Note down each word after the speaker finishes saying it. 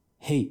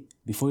Hey,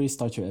 before you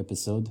start your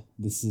episode,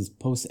 this is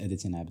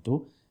post-editing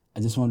Abdo.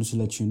 I just wanted to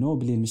let you know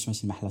بلي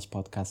المشمش المحلاش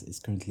podcast is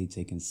currently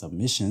taking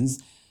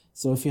submissions.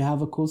 So if you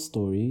have a cool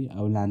story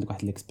أو عندك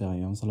واحد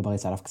l'experience ولا باغي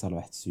تعرف أكثر على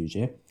واحد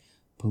السوجي,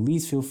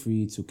 please feel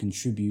free to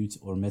contribute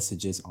or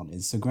messages on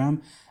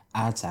Instagram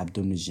at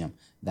abdonegam.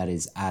 That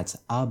is at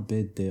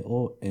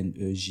abdonegam.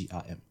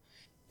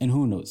 And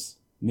who knows,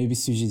 maybe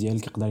السوجي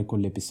ديالك يقدر يكون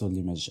الابيسود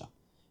اللي ما جا.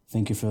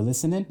 Thank you for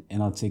listening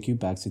and I'll take you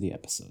back to the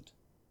episode.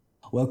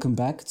 Welcome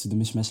back to the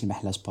مشمش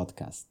المحلاش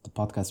podcast, the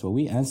podcast where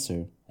we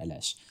answer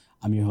علاش.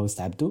 I'm your host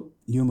Abdu.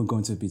 We're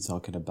going to be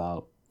talking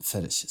about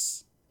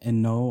fetishes.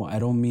 And no, I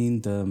don't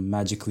mean the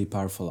magically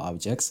powerful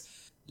objects.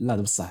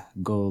 لا بصح,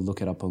 go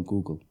look it up on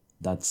Google.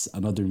 That's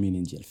another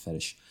meaning ديال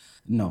fetish.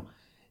 No,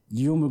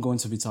 we're going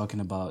to be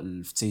talking about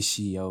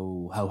الفتيشي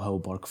أو how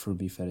bark for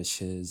me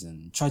fetishes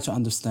and try to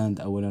understand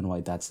أولا why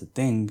that's a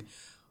thing.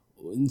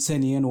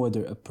 ثانيا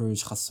whether a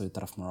purge خاصو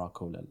يطرا في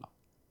Morocco ولا لا.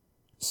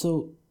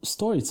 So,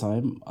 story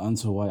time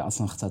onto why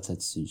أصلا اخترت هاد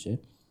السوجي.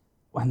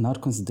 واحد النهار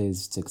كنت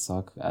دايز في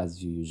TikTok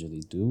as you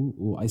usually do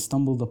و I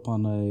stumbled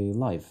upon a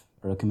live,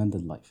 a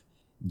recommended live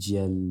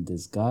ديال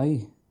this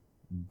guy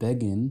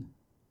begging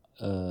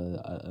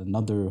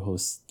another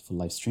host for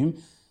live stream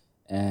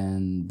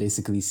and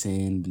basically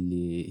saying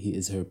he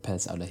is her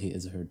pet or he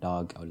is her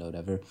dog or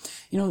whatever.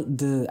 You know,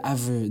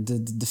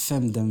 the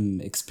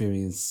femdom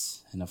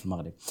experience هنا في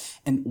المغرب.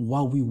 And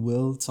while we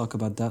will talk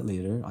about that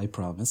later, I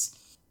promise,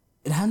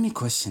 it had me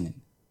questioning,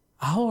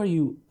 how are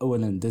you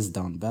أولا this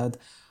down bad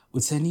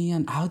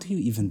وثانيا how do you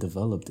even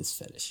develop this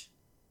fetish?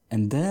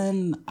 And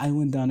then I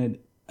went down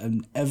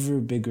an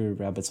ever bigger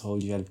rabbit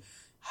hole.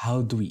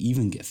 How do we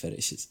even get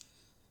fetishes?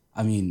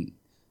 I mean,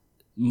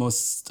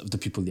 most of the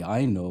people that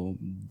I know,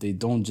 they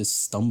don't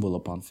just stumble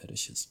upon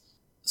fetishes.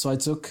 So I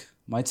took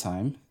my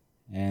time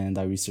and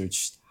I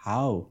researched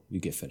how we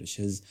get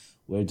fetishes,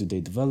 where do they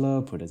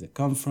develop, where does it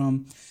come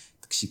from,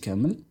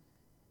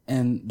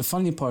 and the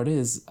funny part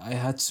is I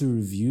had to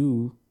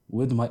review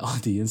with my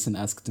audience and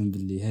ask them,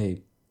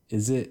 hey,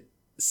 is it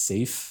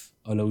safe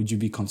or would you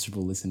be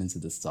comfortable listening to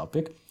this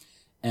topic?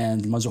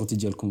 And the majority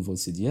ديالكم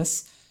voted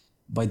yes.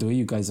 By the way,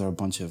 you guys are a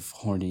bunch of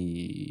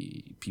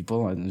horny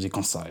people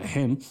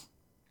and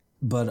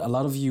but a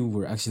lot of you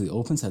were actually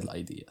open to that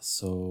idea,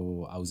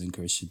 so I was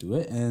encouraged to do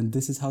it, and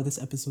this is how this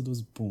episode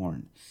was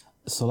born.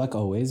 So like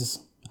always,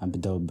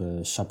 غنبداو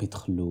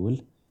بالشابيتر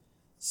الأول.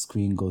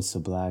 Screen goes to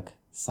black,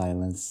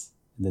 silence,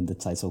 and then the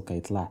title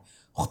كيطلع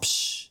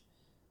خبش.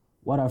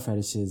 What are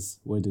fetishes?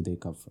 Where do they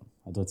come from?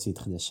 هذا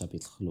التيتر ديال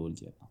الشابيتر الأول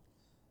ديالنا.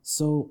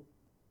 So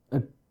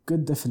a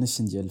good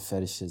definition ديال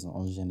fetishes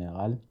en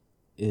général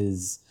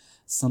is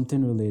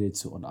something related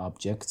to an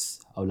object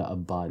or a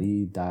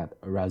body that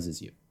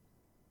arouses you.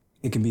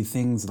 It can be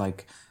things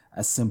like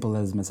as simple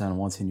as مثلا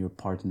wanting your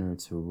partner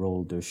to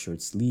roll their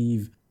shirt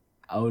sleeve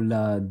or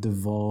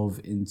devolve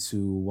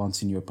into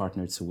wanting your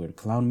partner to wear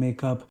clown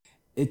makeup.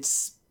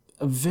 It's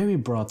a very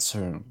broad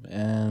term,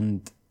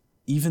 and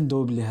even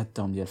though the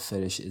term ديال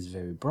fetish is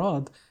very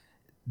broad,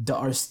 there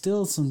are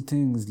still some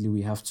things that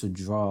we have to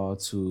draw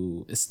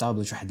to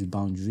establish واحد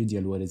boundary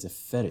ديال what is a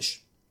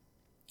fetish.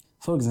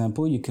 For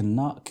example, you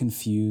cannot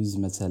confuse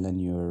مثلا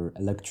your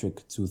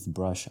electric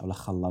toothbrush أو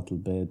خلاط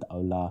البيض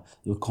أو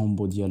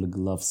الكومبو ديال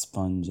glove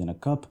sponge in a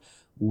cup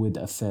with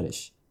a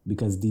fetish,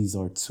 because these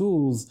are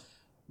tools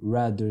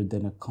rather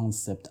than a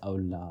concept أو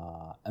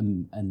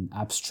an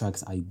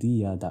abstract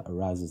idea that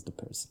arouses the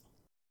person.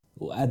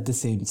 At the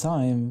same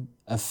time,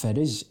 a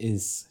fetish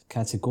is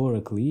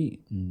categorically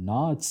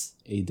not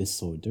a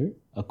disorder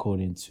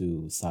according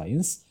to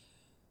science,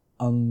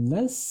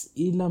 unless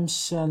إلا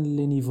مشى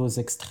لنيفوز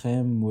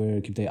extreme where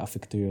كيبدا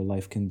affect your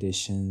life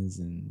conditions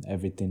and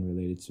everything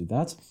related to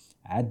that.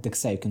 عاد داك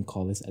الساعة you can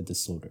call this a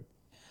disorder.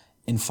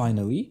 And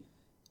finally,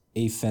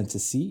 a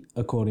fantasy,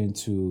 according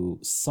to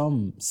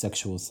some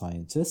sexual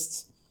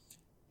scientists,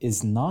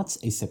 is not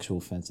a sexual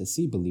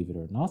fantasy, believe it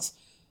or not.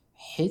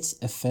 حيت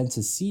a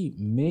fantasy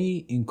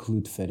may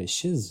include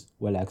fetishes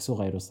والعكس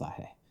غير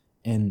صحيح.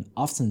 And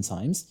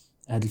oftentimes,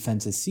 هاد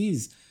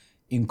fantasies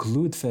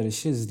include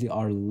fetishes that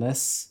are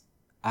less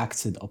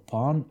acted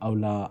upon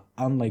or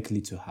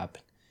unlikely to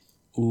happen.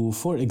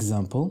 For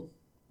example,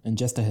 and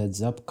just a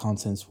heads up,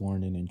 contents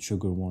warning and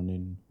trigger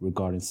warning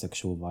regarding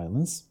sexual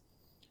violence.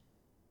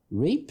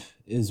 Rape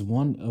is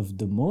one of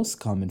the most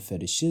common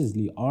fetishes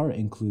that are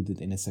included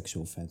in a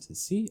sexual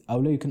fantasy.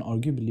 Or you can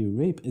argue that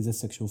rape is a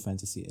sexual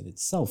fantasy in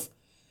itself.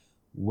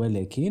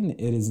 ولكن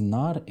it is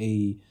not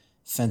a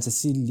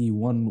fantasy that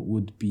one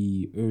would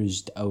be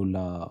urged or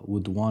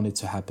would want it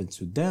to happen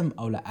to them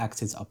or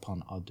acted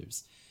upon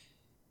others.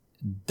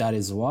 That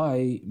is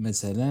why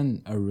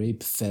مثلا a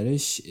rape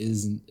fetish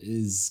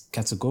is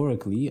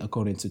categorically,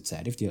 according to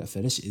تعريف ديال a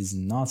fetish, is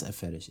not a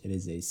fetish. It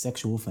is a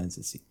sexual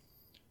fantasy.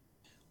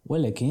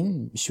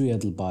 ولكن شوية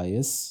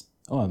البايس.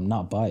 Oh, I'm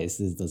not biased.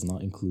 This does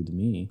not include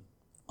me.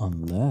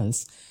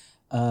 Unless,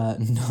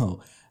 no.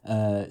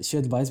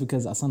 شوية bias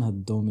because أصلا هاد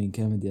الدومين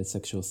كامل ديال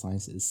sexual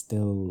science is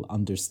still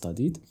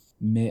understudied.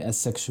 There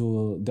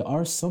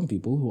are some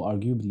people who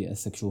argue that a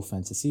sexual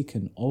fantasy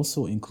can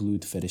also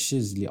include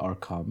fetishes that are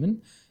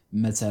common,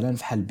 مثلا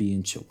في حال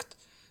being choked.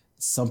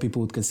 Some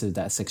people would consider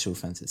that a sexual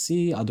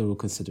fantasy, others would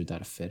consider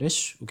that a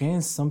fetish. Okay,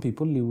 and some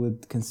people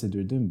would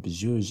consider them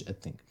بجوج a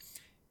thing.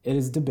 It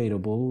is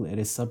debatable, it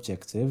is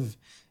subjective,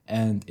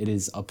 and it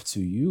is up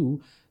to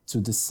you to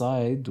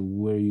decide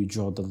where you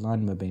draw the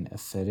line between a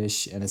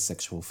fetish and a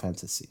sexual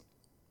fantasy.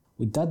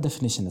 With that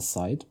definition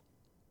aside,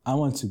 I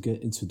want to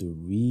get into the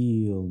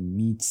real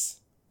meat,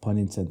 pun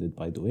intended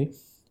by the way,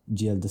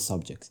 the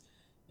subject.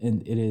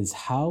 And it is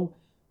how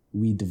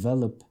we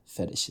develop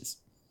fetishes.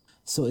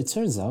 So it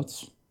turns out,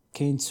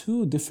 came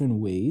two different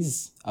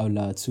ways,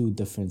 two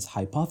different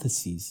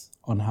hypotheses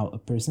on how a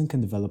person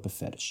can develop a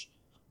fetish.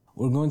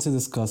 We're going to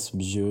discuss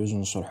بجوج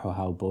ونشرحوا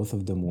how both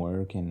of them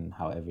work and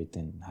how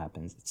everything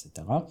happens,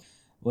 etc.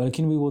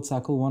 ولكن we will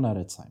tackle one at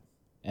a time.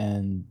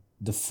 And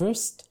the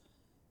first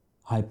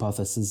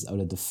hypothesis,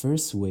 or the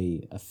first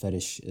way a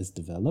fetish is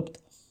developed,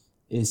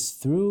 is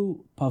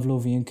through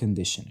Pavlovian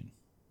conditioning.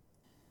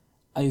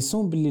 I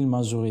assume the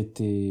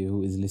majority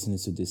who is listening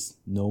to this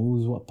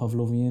knows what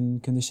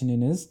Pavlovian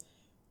conditioning is.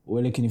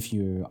 Well, if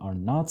you are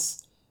not,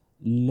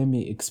 let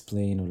me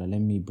explain or let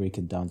me break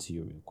it down to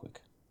you real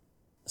quick.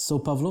 So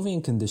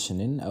Pavlovian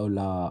conditioning,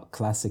 or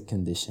classic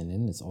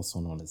conditioning, is also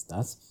known as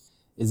that,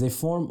 is a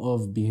form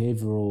of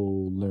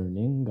behavioral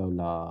learning, or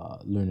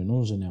learning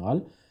en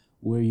général,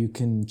 where you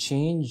can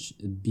change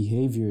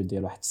behavior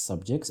ديال واحد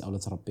subjects أو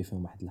تربي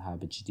فيهم واحد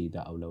الhabit جديدة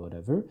أو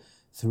whatever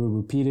through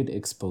repeated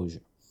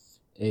exposure.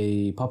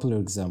 A popular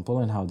example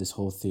in how this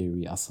whole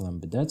theory أصلا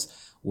بدأت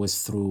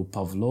was through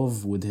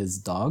Pavlov with his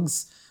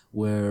dogs,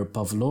 where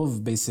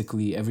Pavlov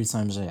basically every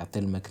time جاي يعطي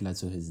الماكلة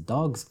to his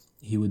dogs,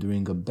 he would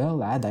ring a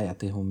bell عاد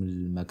يعطيهم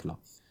الماكلة.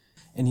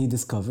 And he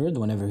discovered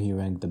whenever he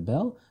rang the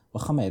bell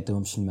وخا ما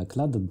يعطيهمش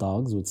الماكلة, the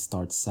dogs would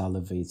start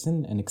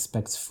salivating and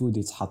expect food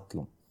يتحط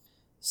لهم.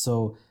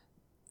 So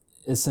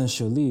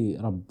essentially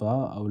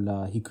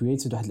he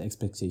created واحد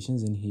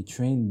expectations and he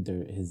trained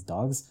his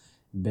dogs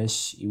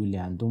باش يولي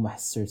عندهم واحد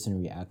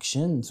certain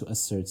reaction to a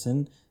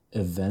certain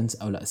event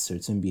أو a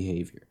certain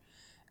behavior.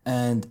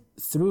 And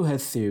through her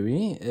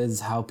theory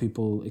is how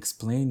people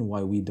explain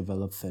why we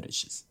develop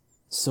fetishes.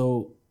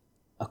 So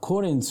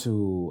according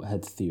to her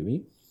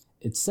theory,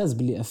 it says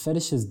that a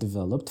fetish is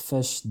developed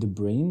فاش the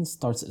brain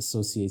starts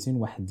associating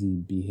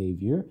واحد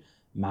behavior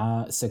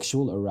مع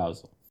sexual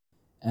arousal.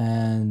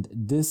 And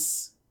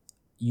this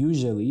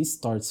usually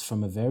starts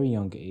from a very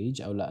young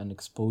age, أو an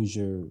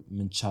exposure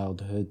من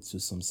childhood to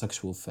some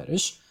sexual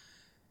fetish,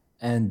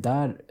 and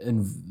that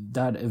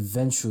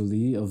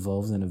eventually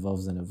evolves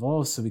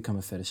to become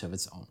a fetish of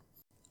its own.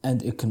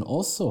 And it can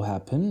also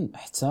happen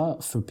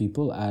حتى for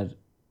people at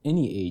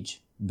any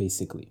age,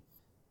 basically.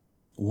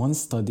 One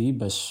study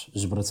باش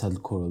جبرت هذا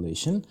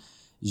correlation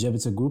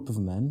جابت a group of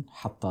men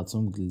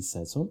حطاتهم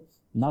جلساتهم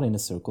not in a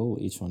circle,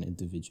 each one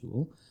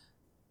individual,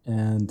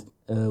 and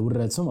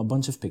وراتهم a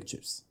bunch of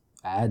pictures.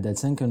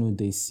 عادة كانوا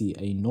they see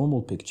a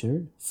normal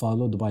picture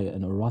followed by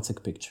an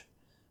erotic picture.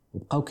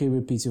 وبقاو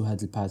كيريبيتيو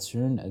هاد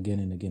الباترن again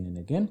and again and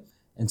again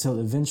until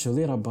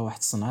eventually ربا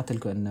واحد صنعت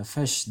لكم أن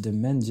فاش the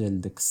men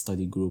ديال ديك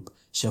study group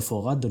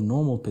شافوا غاد the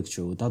normal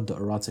picture without the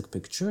erotic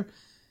picture,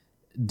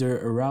 their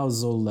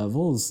arousal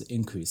levels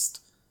increased.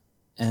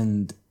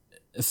 And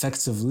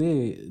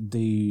effectively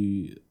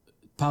they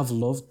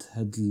Pavloved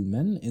هاد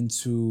المن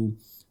into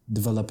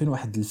developing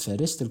واحد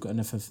الفرش تلقوا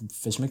أن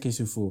فاش ما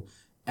كيشوفوا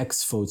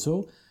X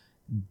photo,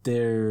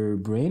 their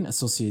brain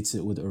associates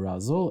it with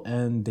arousal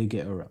and they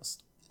get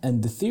aroused.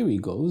 And the theory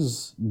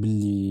goes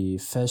بلي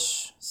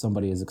فاش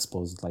somebody is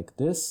exposed like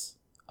this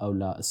أو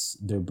لا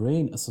their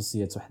brain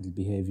associates واحد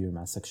behavior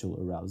مع sexual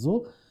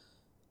arousal,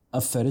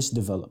 a fetish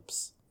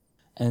develops.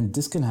 And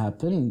this can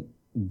happen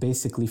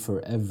basically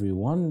for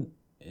everyone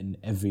in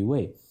every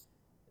way.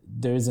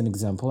 There is an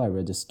example, I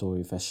read a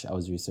story فاش I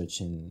was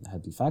researching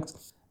هاد الفاct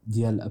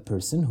ديال a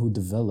person who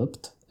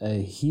developed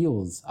a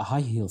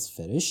high heels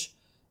fetish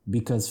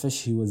because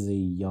فاش he was a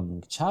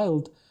young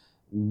child,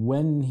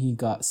 when he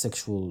got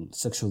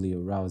sexually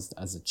aroused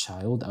as a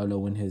child, or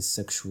when his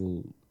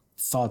sexual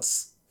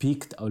thoughts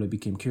peaked or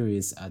became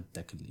curious at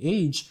that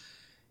age,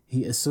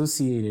 he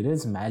associated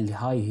it مع the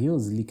high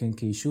heels اللي كان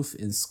كيشوف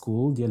in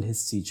school ديال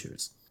his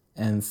teachers.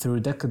 And through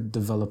that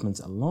development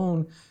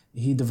alone,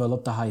 he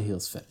developed a high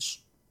heels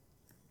fetish.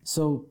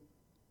 So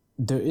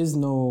there is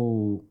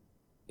no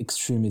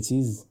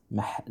extremities,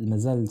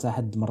 مازال تا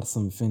حد ما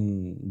رسم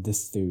فين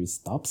this theory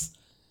stops.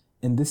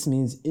 And this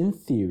means in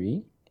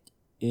theory,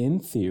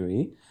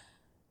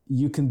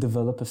 you can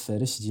develop a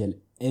fetish ديال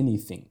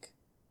anything.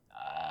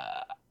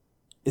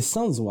 It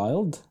sounds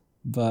wild,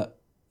 but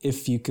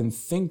if you can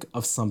think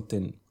of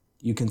something,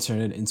 you can turn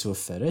it into a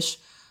fetish,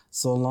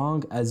 so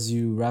long as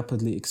you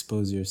rapidly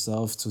expose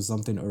yourself to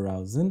something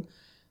arousing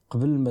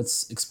قبل ما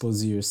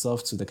expose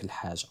yourself to داك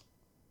الحاجة.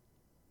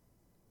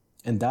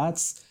 And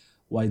that's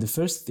why the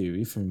first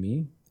theory for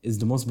me is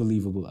the most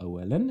believable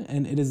أولاً,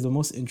 and it is the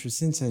most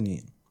interesting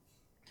ثانياً.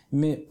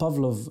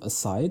 Pavlov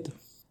aside,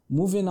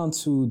 moving on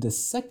to the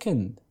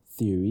second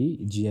theory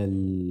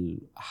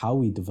ديال how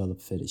we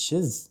develop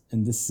fetishes,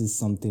 and this is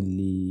something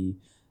اللي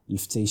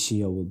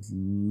الفتيشية would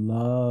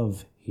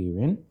love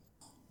hearing.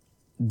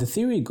 The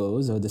theory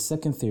goes, or the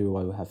second theory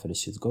why we have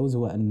fetishes goes,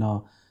 هو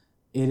أن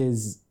it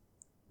is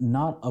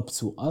not up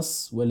to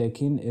us,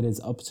 ولكن it is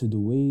up to the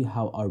way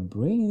how our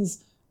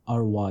brains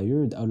are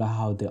wired, or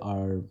how they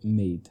are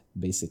made,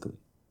 basically.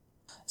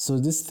 So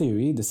this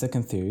theory, the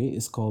second theory,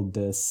 is called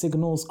the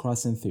signals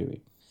crossing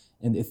theory.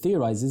 And it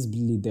theorizes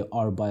that there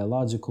are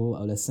biological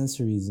or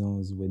sensory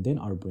zones within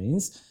our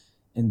brains,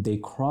 and they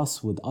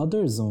cross with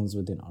other zones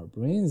within our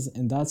brains,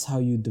 and that's how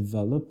you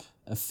develop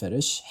a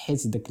fetish.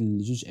 حيث داك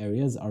الجوج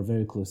areas are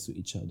very close to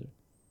each other.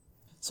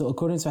 So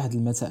according to واحد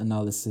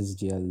meta-analysis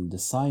ديال the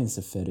science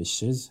of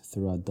fetishes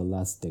throughout the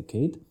last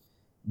decade,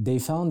 they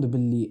found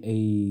that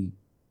a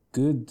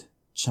good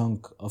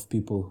chunk of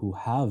people who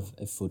have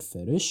a foot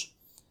fetish,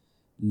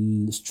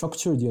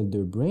 structure ديال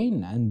their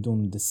brain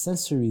عندهم the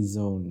sensory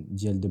zone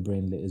ديال the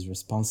brain that is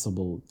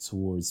responsible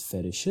towards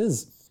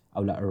fetishes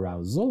أو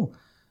arousal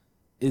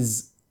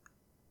is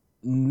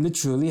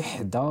literally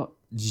حدا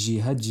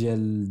الجهة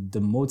ديال the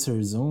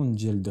motor zone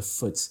ديال the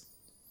foot.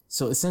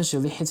 So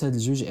essentially حيت هاد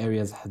الجوج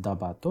areas حدا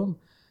بعضهم,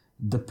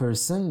 the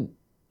person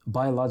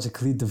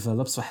biologically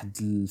develops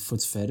واحد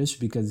foot fetish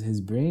because his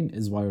brain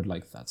is wired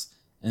like that.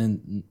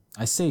 And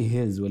I say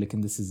his,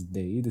 ولكن this is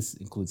they, this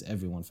includes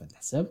everyone في هاد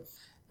الحساب.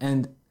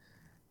 And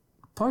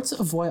parts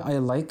of why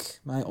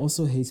I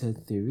also hate her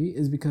theory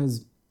is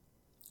because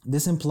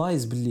this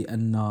implies really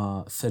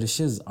that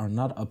fetishes are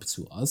not up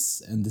to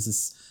us,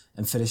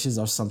 and fetishes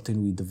are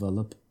something we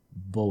develop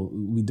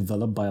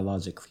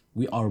biologically.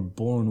 We are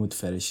born with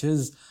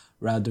fetishes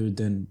rather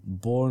than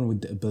born with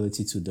the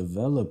ability to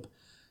develop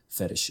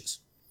fetishes.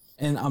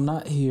 And I'm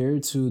not here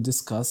to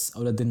discuss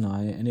or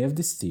deny any of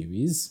these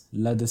theories,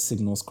 la the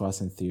signals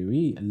crossing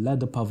theory, la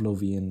the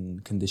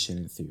Pavlovian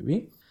conditioning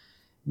theory.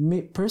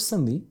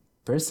 Personally,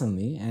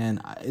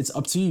 and it's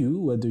up to you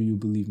whether you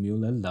believe me or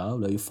la,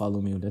 or you follow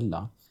me or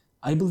la,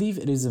 I believe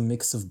it is a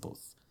mix of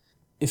both.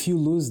 If you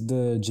lose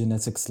the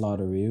genetics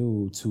lottery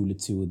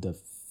with the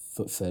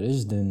foot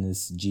fetish, then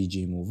it's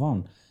GG, move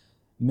on.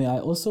 May I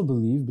also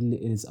believe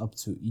it is up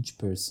to each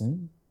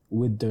person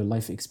with their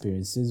life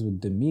experiences,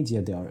 with the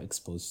media they are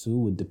exposed to,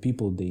 with the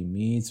people they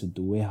meet, with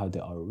the way how they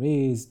are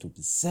raised, to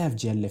بزاف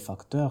ديال les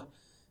facteurs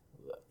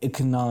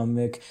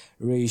economic,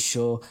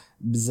 racial,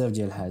 بزاف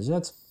ديال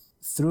الحاجات.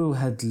 Through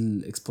had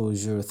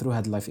exposure, through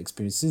had life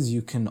experiences,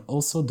 you can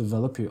also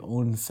develop your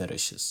own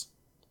fetishes.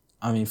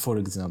 I mean, for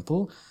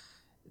example,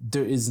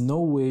 there is no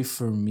way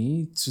for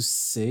me to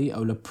say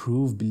or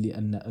prove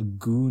that a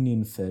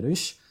gooning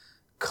fetish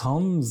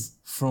comes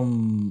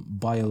from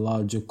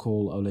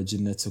biological or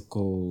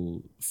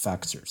genetical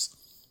factors.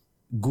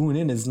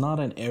 Gooning is not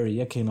an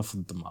area كاينة في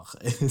الدماغ.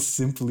 It is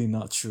simply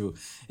not true.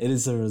 It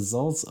is a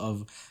result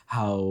of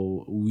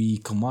how we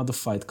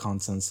commodified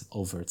content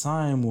over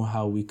time, or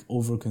how we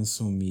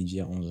overconsume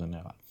media in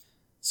general.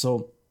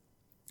 So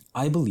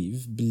I believe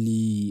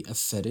that a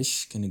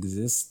fetish can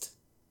exist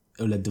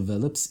or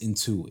develops in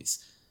two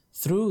ways.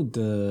 Through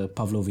the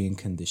Pavlovian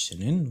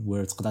conditioning,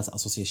 where تقدر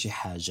associate شي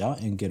حاجة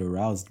and get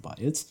aroused by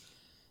it.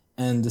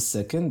 And the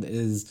second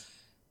is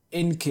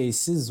in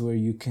cases where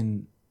you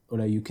can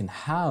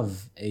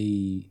have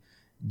a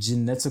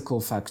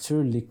genetical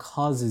factor that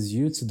causes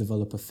you to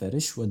develop a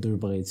fetish, whether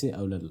بغيتي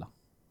أو لا.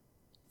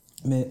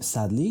 But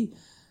sadly,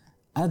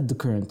 at the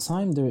current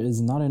time, there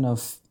is not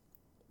enough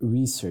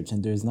research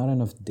and there is not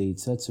enough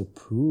data to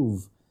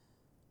prove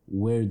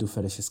where do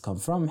fetishes come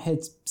from.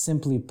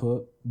 Simply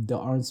put, there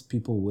aren't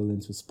people willing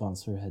to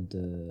sponsor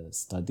the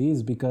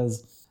studies because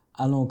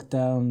a long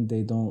term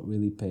they don't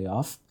really pay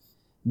off.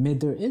 But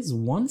there is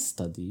one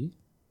study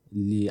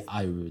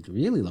I would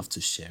really love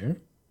to share,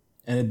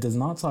 and it does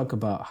not talk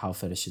about how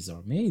fetishes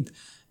are made,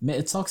 but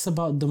it talks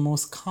about the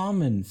most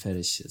common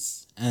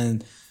fetishes.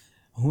 And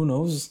who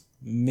knows,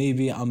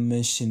 maybe I'm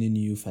mentioning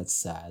you في هاد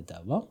الساعة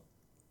دابا.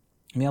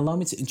 May allow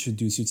me to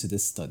introduce you to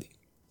this study.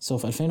 So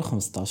في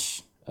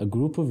 2015, a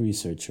group of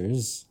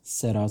researchers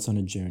set out on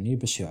a journey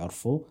باش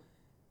يعرفوا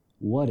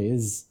what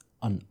is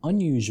an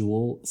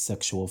unusual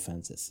sexual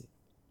fantasy.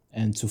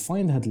 And to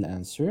find هاد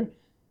الأنسر,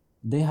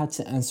 they had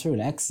to answer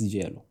العكس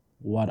ديالو.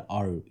 What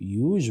are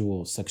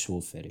usual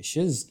sexual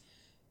fetishes?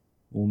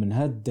 ومن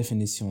هاد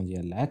definition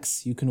ديال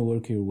العكس, you can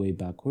work your way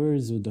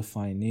backwards to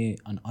define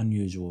an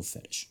unusual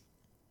fetish.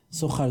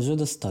 So خرجوا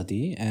the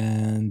study,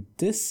 and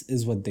this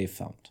is what they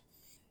found.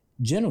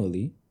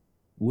 Generally,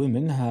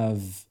 women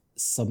have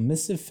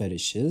submissive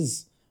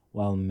fetishes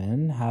while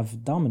men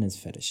have dominant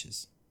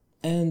fetishes.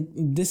 And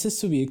this is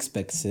to be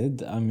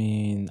expected. I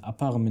mean,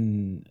 apart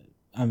من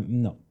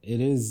no,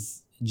 it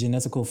is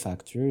genetical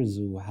factors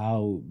or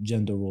how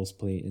gender roles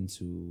play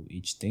into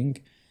each thing.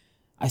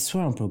 I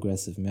swear I'm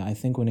progressive, man. I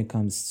think when it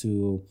comes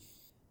to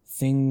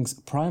things,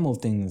 primal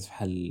things,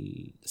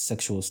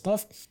 sexual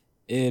stuff,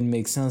 it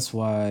makes sense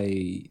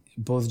why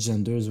both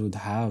genders would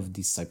have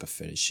these type of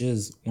fetishes,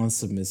 one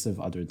submissive,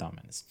 other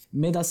dominant.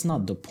 But that's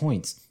not the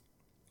point.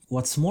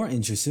 What's more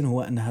interesting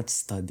هو أنها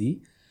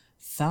study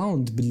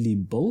found باللي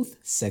both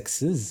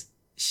sexes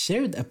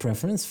shared a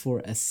preference for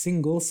a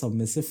single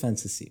submissive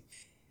fantasy.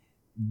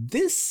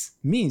 This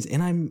means,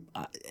 and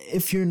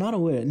if you're not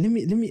aware, let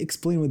me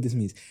explain what this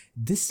means.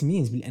 This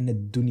means بأن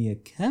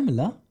الدنيا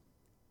كاملة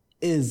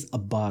is a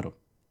bottom.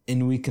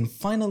 And we can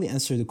finally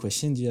answer the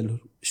question ديال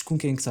شكون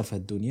كاين كتر في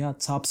الدنيا,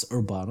 tops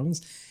or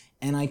bottoms.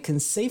 And I can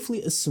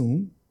safely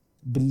assume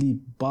باللي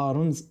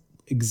bottoms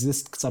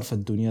exist كتر في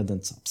الدنيا than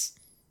tops.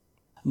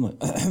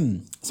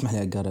 اسمح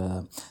لي, I got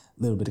a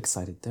little bit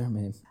excited there,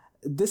 man.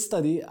 This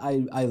study,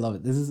 I love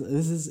it. This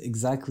is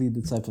exactly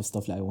the type of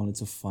stuff that I wanted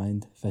to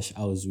find فاش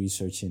I was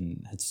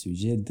researching هاد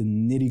السوجي, the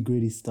nitty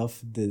gritty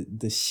stuff,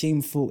 the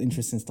shameful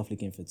interesting stuff اللي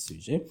كاين في هاد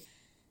السوجي.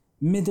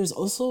 But there's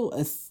also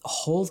a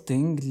whole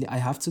thing I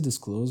have to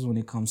disclose when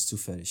it comes to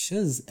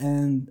fetishes,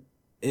 and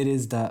it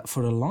is that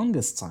for the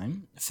longest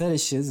time,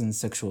 fetishes and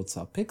sexual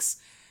topics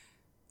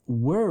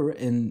were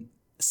and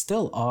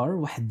still are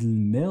واحد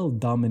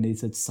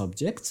male-dominated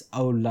subject,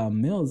 أو la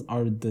males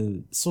are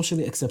the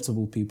socially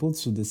acceptable people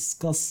to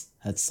discuss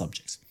that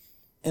subject.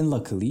 And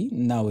luckily,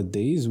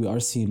 nowadays, we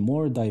are seeing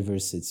more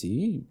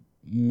diversity,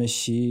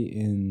 ماشي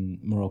in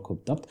Morocco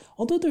بالضبط.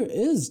 Although there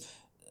is,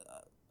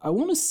 I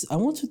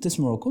want to diss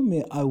Morocco,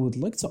 I would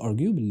like to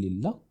argue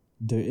باللي لا,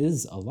 there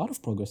is a lot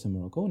of progress in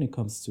Morocco when it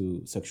comes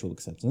to sexual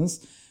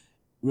acceptance.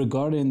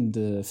 Regarding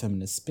the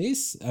feminist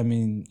space, I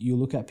mean, you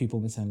look at people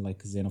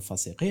like Zainab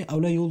Fasiqi,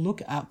 or you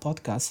look at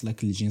podcasts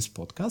like the Jeans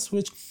podcast,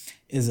 which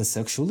is a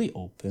sexually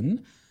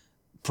open,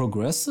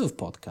 progressive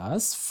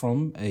podcast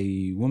from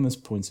a woman's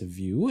point of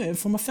view and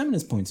from a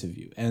feminist point of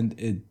view. And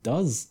it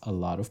does a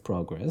lot of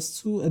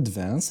progress to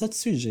advance that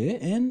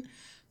sujet in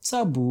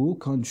taboo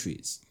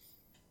countries.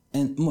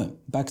 And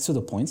back to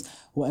the point,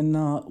 when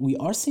we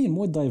are seeing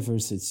more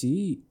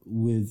diversity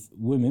with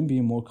women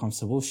being more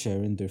comfortable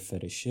sharing their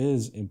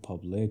fetishes in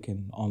public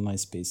and online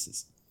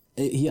spaces.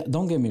 Yeah,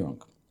 don't get me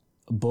wrong.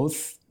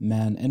 Both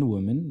men and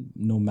women,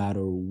 no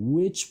matter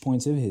which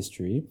point of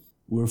history,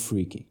 we're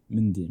freaky.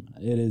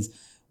 It is,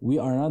 we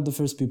are not the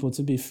first people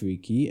to be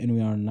freaky, and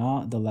we are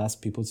not the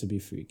last people to be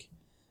freaky.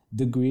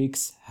 The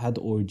Greeks had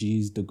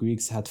orgies, the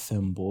Greeks had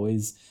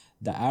femboys,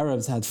 the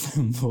Arabs had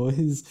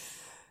femboys.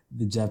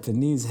 The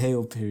Japanese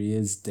Heiau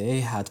periods, they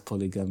had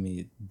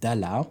polygamy,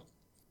 dala,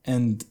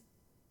 and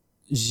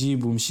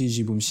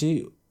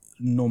jibumshi,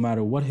 no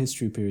matter what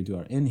history period you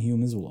are in,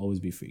 humans will always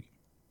be free.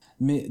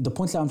 The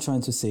point that I'm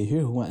trying to say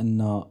here is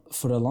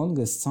for the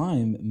longest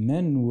time,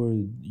 men were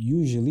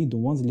usually the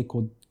ones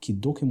qui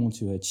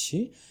documentent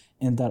هادشي,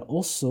 and that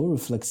also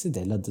reflects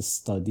the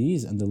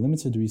studies and the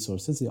limited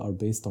resources that are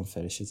based on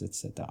fetishes,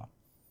 etc.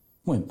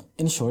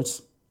 In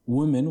short,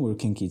 women were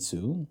kinky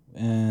too,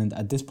 and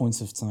at this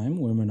point of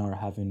time, women are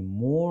having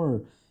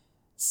more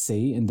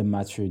say in the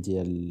matter of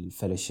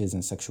fetishes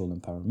and sexual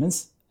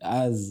empowerments,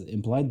 as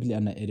implied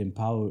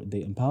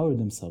they empower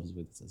themselves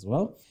with it as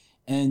well.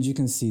 And you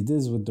can see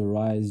this with the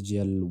rise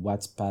of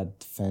Wattpad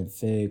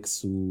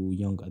fanfics or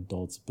young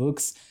adults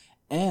books,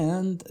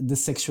 and the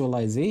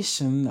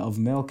sexualization of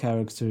male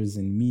characters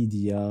in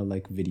media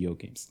like video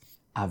games.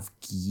 I've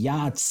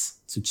got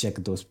to check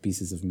those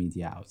pieces of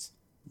media out.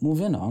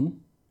 Moving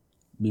on,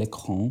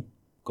 l'écran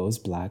goes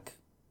black,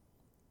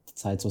 the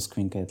title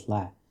screen gets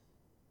light,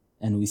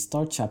 and we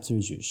start chapter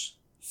juge,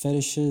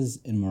 fetishes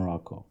in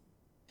Morocco.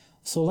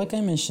 So like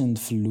I mentioned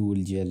في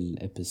الأول ديال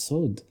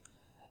episode,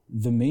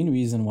 the main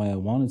reason why I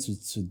wanted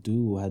to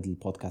do هذا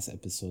podcast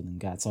episode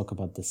and talk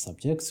about this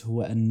subject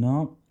هو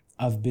أن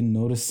I've been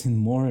noticing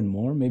more and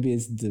more, maybe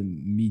it's the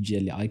media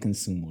اللي I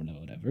consume or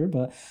whatever,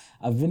 but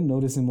I've been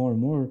noticing more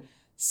and more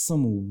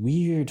some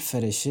weird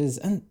fetishes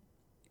and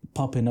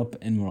popping up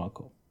in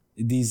Morocco.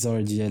 These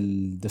are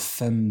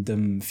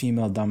the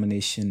female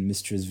domination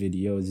mistress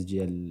videos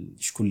ديال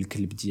شكون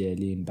الكلب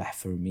ديالي نبح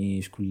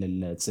فرمي شكون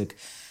لاتك,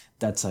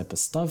 that type of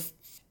stuff.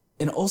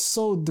 And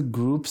also the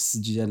groups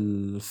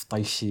ديال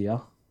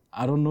الفطيشية.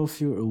 I don't know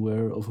if you're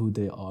aware of who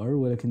they are,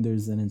 ولكن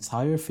there's an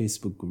entire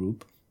Facebook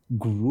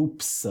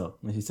groups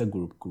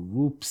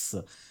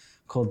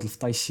called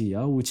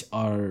الفطيشية, which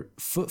are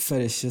foot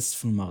fetishists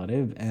from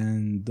Maghreb,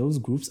 and those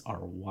groups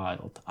are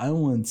wild. I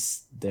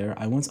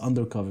went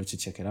undercover to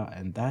check it out,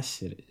 and that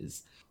shit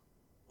is,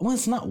 well,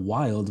 it's not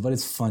wild, but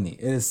it's funny.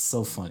 It is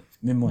so funny.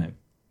 المهم,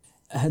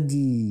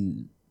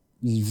 هاد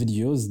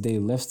videos, they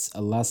left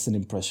a lasting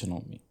impression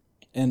on me,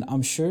 and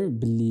I'm sure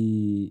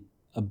بلي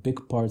a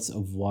big part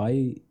of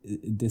why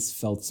this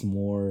felt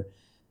more,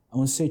 I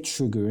won't say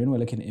triggering,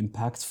 ولكن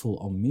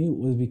impactful on me,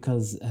 was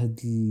because هاد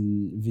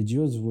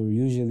videos were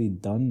usually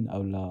done,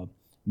 أو لا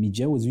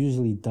media was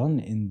usually done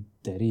in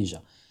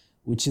Darija,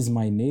 which is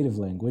my native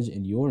language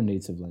and your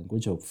native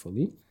language,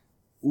 hopefully.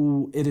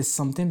 It is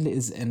something that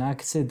is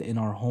enacted in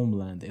our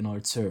homeland, in our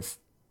turf.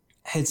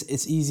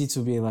 It's easy to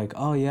be like,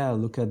 oh yeah,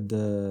 look at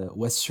the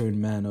Western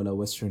man or the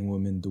Western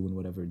woman doing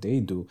whatever they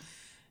do.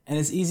 And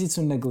it's easy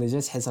to negligee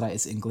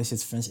it's English,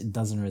 it's French, it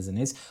doesn't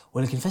resonate.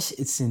 ولكن فاش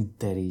it's in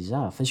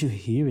Darija, فاش you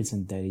hear it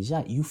in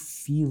Darija, you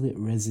feel it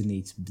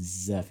resonate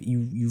بزاف.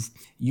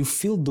 You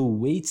feel the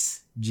weight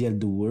ديال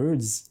the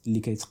words اللي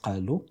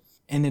كيتقالوا,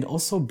 and it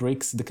also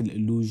breaks the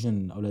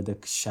illusion or the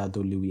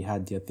shadow اللي we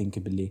had ديال think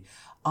باللي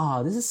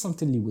this is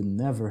something that would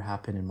never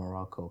happen in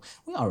Morocco.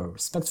 We are a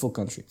respectful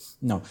country.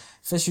 No,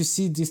 first you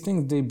see these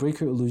things, they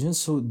break your illusion,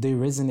 so they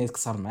resonate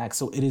كثر معك.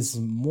 So it is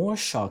more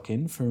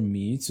shocking for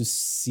me to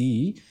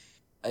see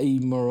a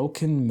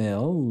Moroccan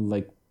male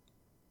like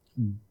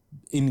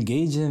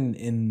engaging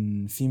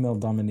in female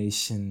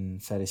domination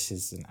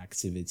fetishes and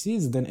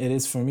activities than it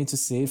is for me to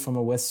say it from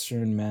a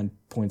Western man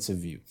point of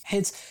view.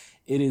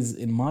 It is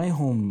in my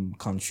home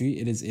country,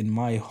 it is in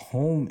my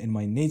home, in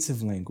my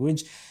native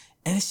language,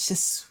 and it's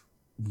just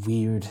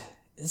weird.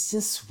 It's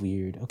just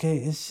weird, okay?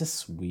 It's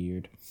just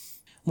weird.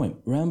 Wait,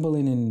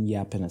 rambling and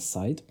yapping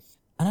aside,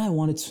 and I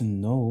wanted to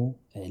know,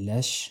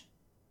 علاش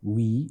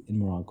we in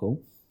Morocco,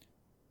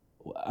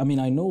 I mean,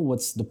 I know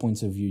what's the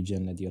point of view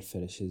Jannah ديال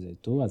fetishes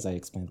too, as I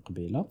explained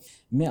قبيلة.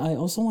 I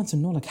also want to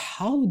know, like,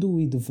 how do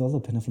we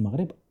develop هنا في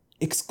المغرب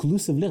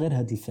exclusively غير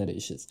هاد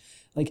fetishes?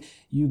 Like,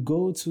 you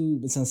go to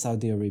مثلا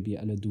Saudi Arabia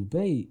or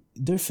Dubai,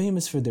 they're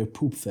famous for their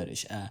poop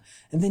fetish.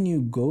 And then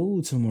you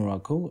go to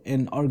Morocco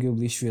and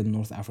arguably شوية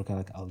North Africa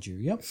like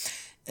Algeria,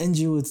 and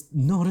you would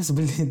notice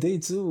they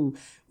too,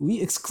 we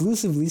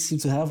exclusively seem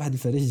to have had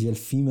fetish ديال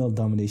female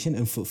domination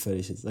and foot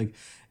fetishes. Like,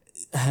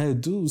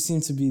 do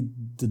seem to be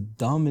the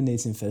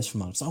dominating fetish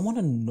from us. So I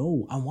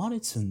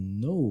wanted to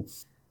know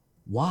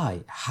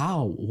why,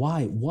 how,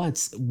 why,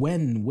 what,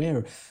 when,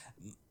 where.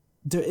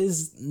 There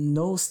is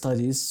no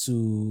studies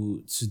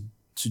to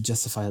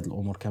justify هاد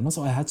الأمور كاملة,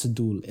 so I had to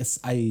do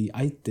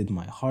I did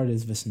my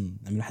hardest باش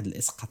نعمل واحد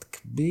الإسقاط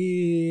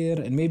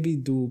كبير and maybe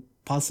do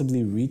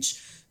possibly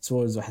reach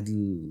towards واحد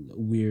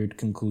weird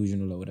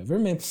conclusion or whatever.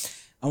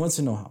 I want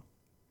to know how,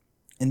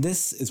 and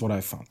this is what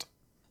I found.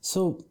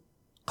 So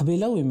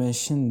قبيلة we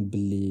mentioned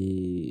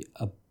بلي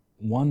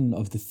one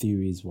of the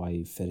theories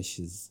why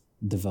fetishes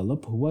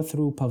develop هو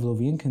through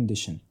Pavlovian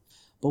condition.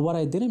 But what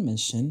I didn't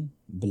mention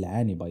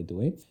بالعاني, by the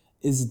way,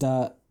 is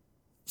that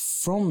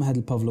from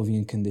هاد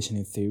Pavlovian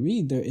conditioning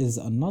theory, there is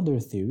another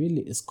theory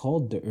that is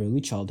called the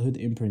early childhood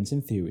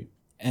imprinting theory.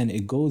 And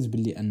it goes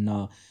بلي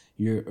أن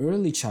your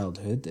early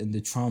childhood and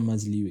the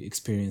traumas that you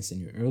experience in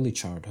your early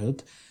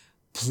childhood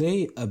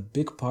play a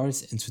big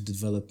part into the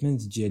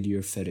development of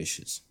your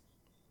fetishes.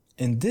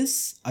 And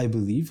this, I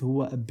believe,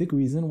 هو a big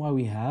reason why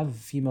we have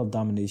female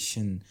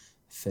domination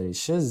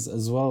fetishes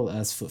as well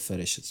as foot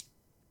fetishes.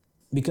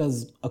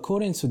 Because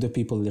according to the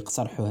people اللي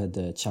اقترحوا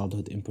هذا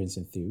childhood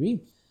imprinting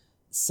theory,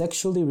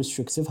 sexually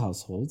restrictive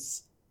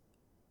households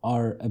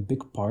are a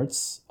big part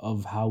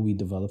of how we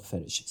develop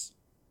fetishes.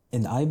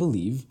 And I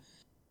believe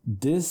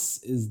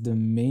this is the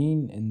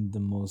main and the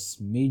most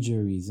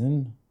major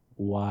reason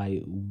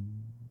why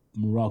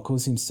Morocco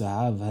seems to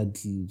have had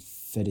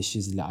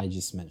fetishes that I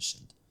just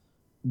mentioned.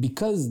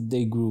 Because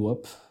they grew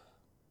up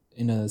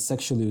in a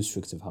sexually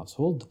restrictive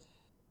household,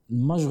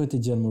 majority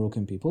ديال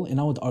Moroccan people, and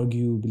I would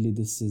argue believe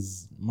this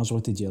is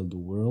majority ديال the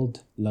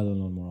world, let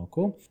alone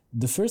Morocco,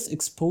 the first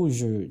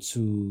exposure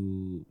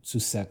to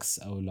sex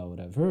or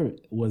whatever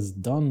was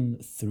done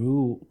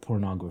through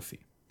pornography.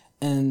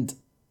 And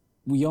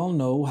we all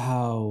know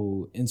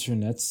how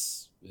internet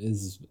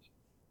is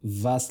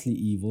vastly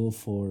evil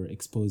for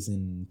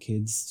exposing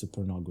kids to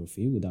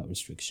pornography without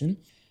restriction.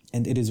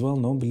 And it is well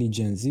known that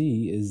Gen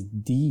Z is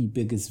the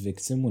biggest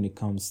victim when it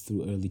comes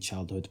through early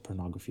childhood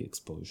pornography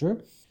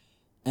exposure.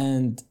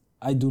 And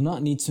I do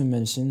not need to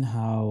mention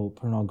how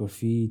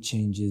pornography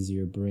changes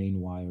your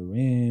brain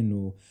wiring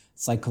or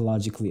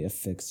psychologically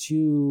affects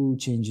you,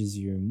 changes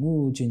your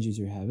mood, changes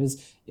your habits.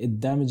 It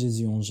damages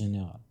you in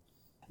general.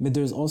 But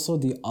there's also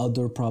the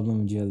other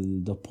problem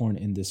with the porn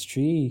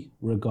industry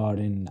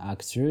regarding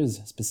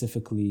actors,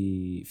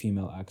 specifically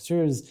female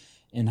actors,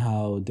 and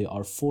how they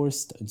are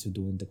forced into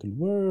doing the good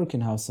work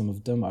and how some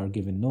of them are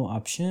given no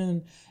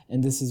option.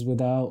 And this is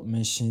without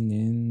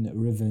mentioning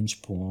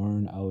revenge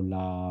porn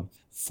or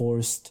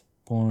forced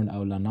porn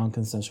or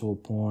non-consensual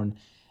porn.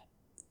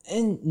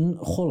 And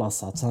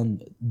خلاصة,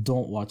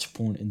 don't watch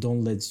porn and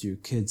don't let your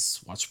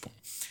kids watch porn.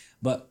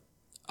 But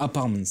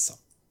apart من ça,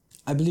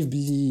 I believe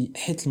بلي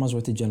حيت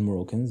المajority ديال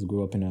Moroccans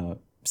grew up in a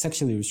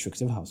sexually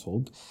restrictive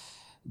household,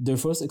 their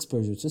first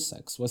exposure to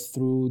sex was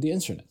through the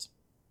internet.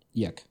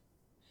 ياك.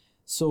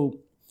 So,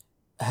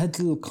 had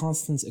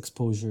constant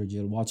exposure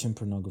to watching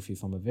pornography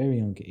from a very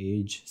young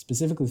age,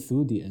 specifically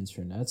through the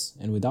internet,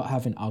 and without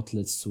having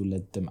outlets to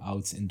let them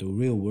out in the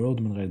real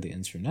world من غير the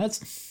internet,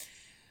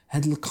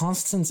 had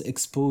constant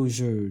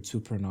exposure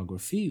to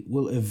pornography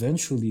will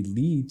eventually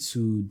lead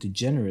to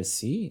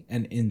degeneracy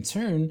and in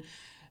turn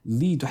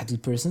lead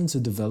واحد person to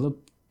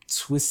develop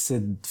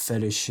twisted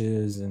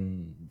fetishes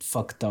and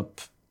fucked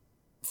up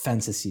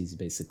fantasies,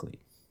 basically.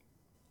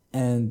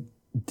 And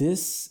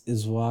this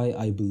is why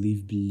I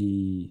believe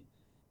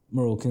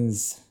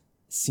Moroccans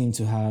seem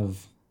to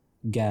have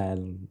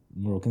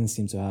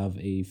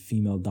a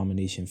female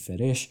domination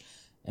fetish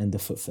and the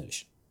foot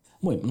fetish.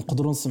 المهم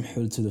نقدروا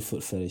نسمحوا to the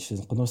foot fetish,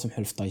 نقدروا نسمحوا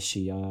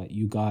الفطايشية.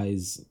 You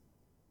guys,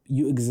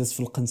 you exist في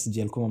القنص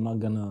ديالكم.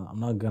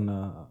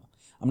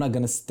 I'm not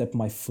gonna step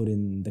my foot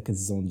in the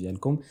zone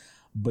ديالكم.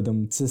 But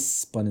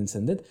pun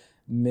intended.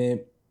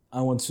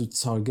 I want to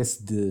target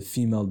the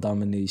female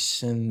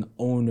domination,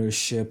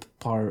 ownership,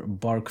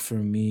 bark for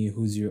me,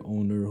 who's your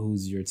owner,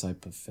 who's your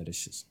type of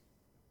fetishes.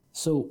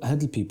 So,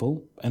 had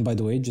people, and by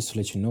the way, just to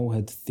let you know,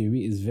 had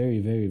theory is very,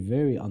 very,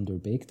 very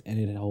underbaked and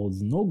it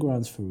holds no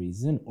grounds for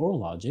reason or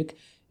logic.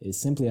 It is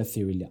simply a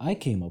theory that I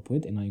came up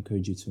with and I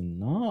encourage you to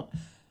not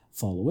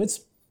follow it.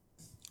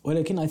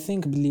 ولكن I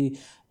think really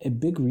a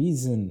big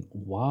reason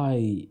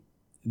why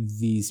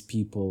these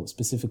people,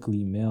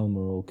 specifically male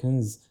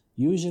Moroccans,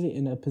 usually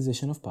in a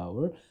position of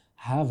power,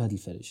 have هاد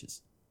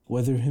fetishes.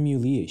 Whether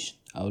humiliation,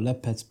 أو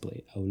لا pet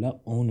play, أو لا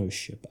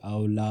ownership,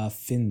 أو لا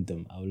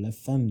findom, أو لا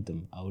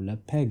femdom, أو لا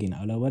pegging,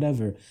 أو لا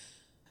whatever.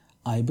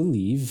 I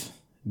believe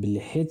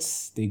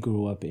بالحيث they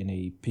grew up in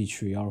a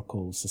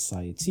patriarchal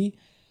society,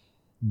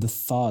 the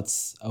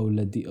thoughts أو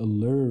the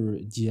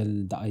allure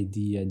ديال the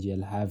idea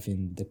ديال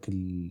having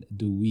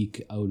the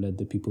weak أو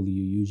the people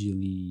you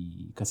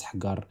usually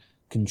كتحقر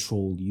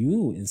control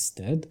you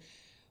instead.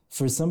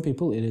 For some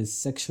people it is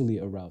sexually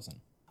arousing.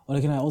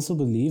 ولكن I also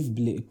believe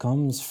it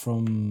comes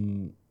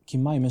from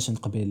كما I mentioned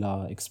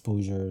قبيلة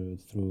exposure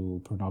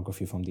through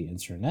pornography from the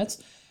internet.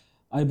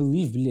 I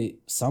believe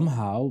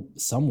somehow,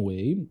 some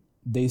way,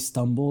 they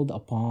stumbled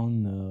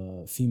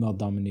upon female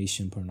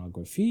domination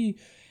pornography,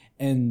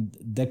 and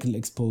that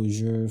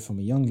exposure from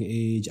a young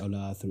age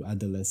أو through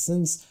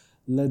adolescence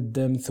led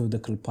them through the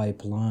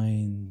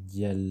pipeline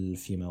ديال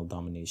female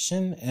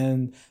domination,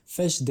 and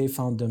fish they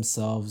found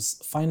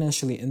themselves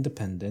financially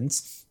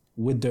independent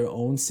with their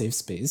own safe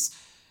space.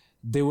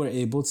 They were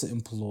able to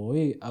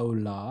employ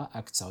أو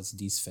act out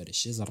these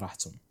fetishes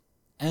راحتهم.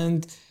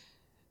 And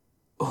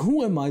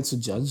who am I to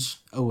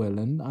judge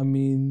أولا? I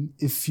mean,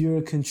 if you're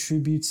a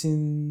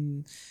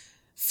contributing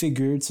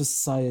figure to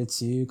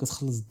society,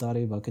 كتخلص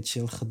الضريبة,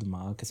 كتشيل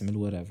الخدمة, كتعمل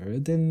whatever,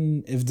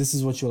 then if this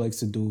is what you like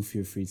to do for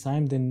your free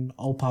time, then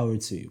all power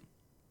to you.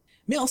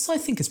 Me also, I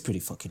think it's pretty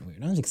fucking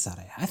weird.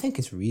 I think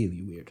it's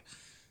really weird.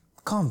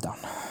 Calm down.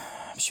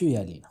 بشوية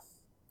علينا.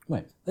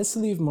 Right, let's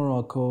leave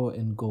Morocco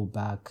and go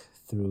back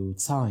through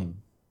time.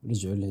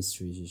 رجعوا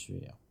للhistory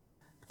شوية.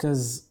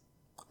 Because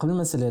قبل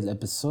ما نسال هذا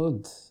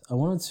الابيسود, I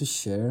wanted to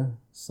share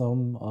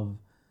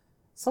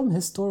some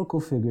historical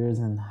figures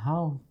and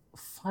how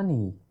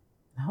funny,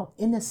 how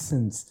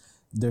innocent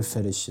their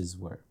fetishes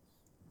were.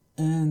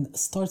 And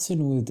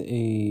starting with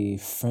a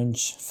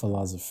French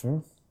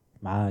philosopher.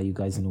 You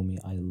guys know me,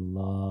 I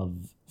love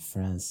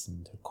France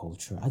and their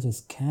culture. I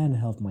just can't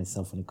help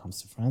myself when it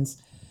comes to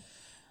France.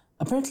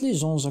 Apparently,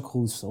 Jean-Jacques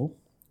Rousseau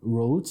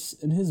wrote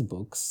in his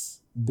books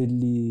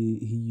Billy,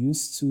 he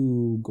used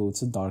to go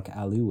to dark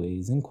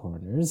alleyways and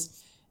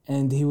corners,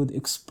 and he would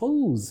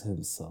expose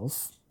himself,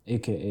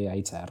 aka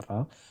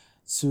Aitara,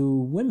 to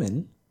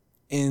women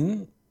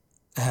in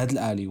had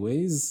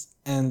alleyways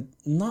and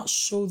not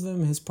show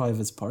them his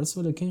private parts,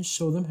 but again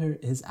show them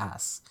his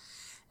ass.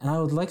 And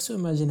I would like to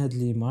imagine had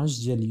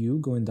l'image ديال you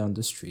going down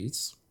the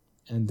streets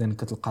and then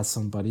كتلقى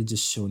somebody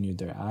just showing you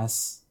their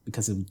ass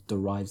because it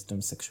derives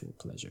them sexual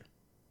pleasure.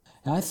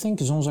 And I think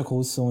Jean-Jacques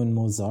Rousseau and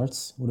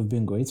Mozart would have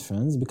been great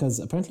friends because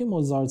apparently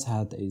Mozart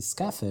had a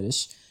scat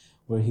fetish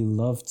where he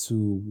loved to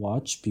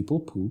watch people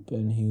poop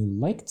and he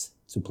liked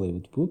to play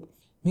with poop.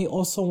 He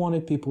also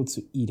wanted people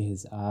to eat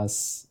his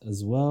ass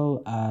as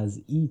well as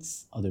eat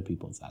other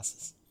people's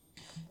asses.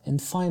 And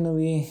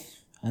finally,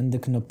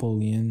 عندك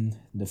Napoleon,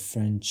 the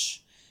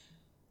French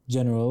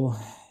general,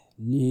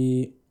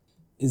 he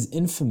is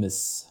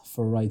infamous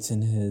for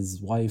writing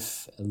his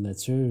wife a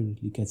letter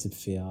اللي كاتب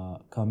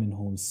فيها coming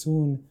home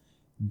soon,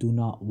 do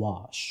not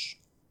wash.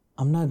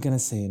 I'm not gonna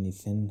say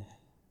anything.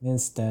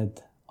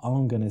 Instead, all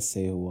I'm gonna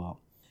say هو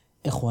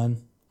إخوان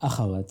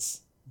أخوات.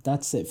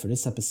 That's it for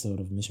this episode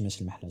of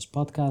مشمش المحلاج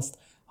podcast.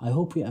 I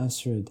hope we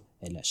answered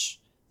Elish.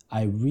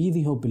 I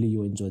really hope Billy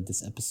you enjoyed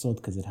this episode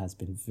because it has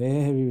been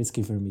very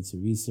risky for me to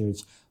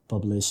research,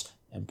 publish,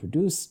 and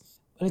produce.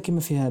 ولكن ما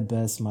فيها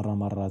بس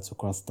مرة to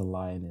cross the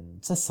line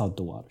and test out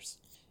the waters.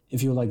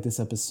 If you like this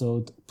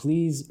episode,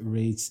 please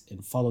rate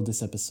and follow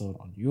this episode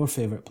on your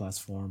favorite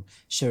platform,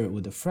 share it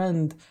with a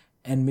friend,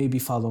 and maybe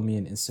follow me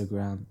on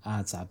Instagram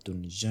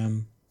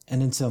 @AbdulNajam.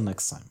 And until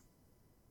next time.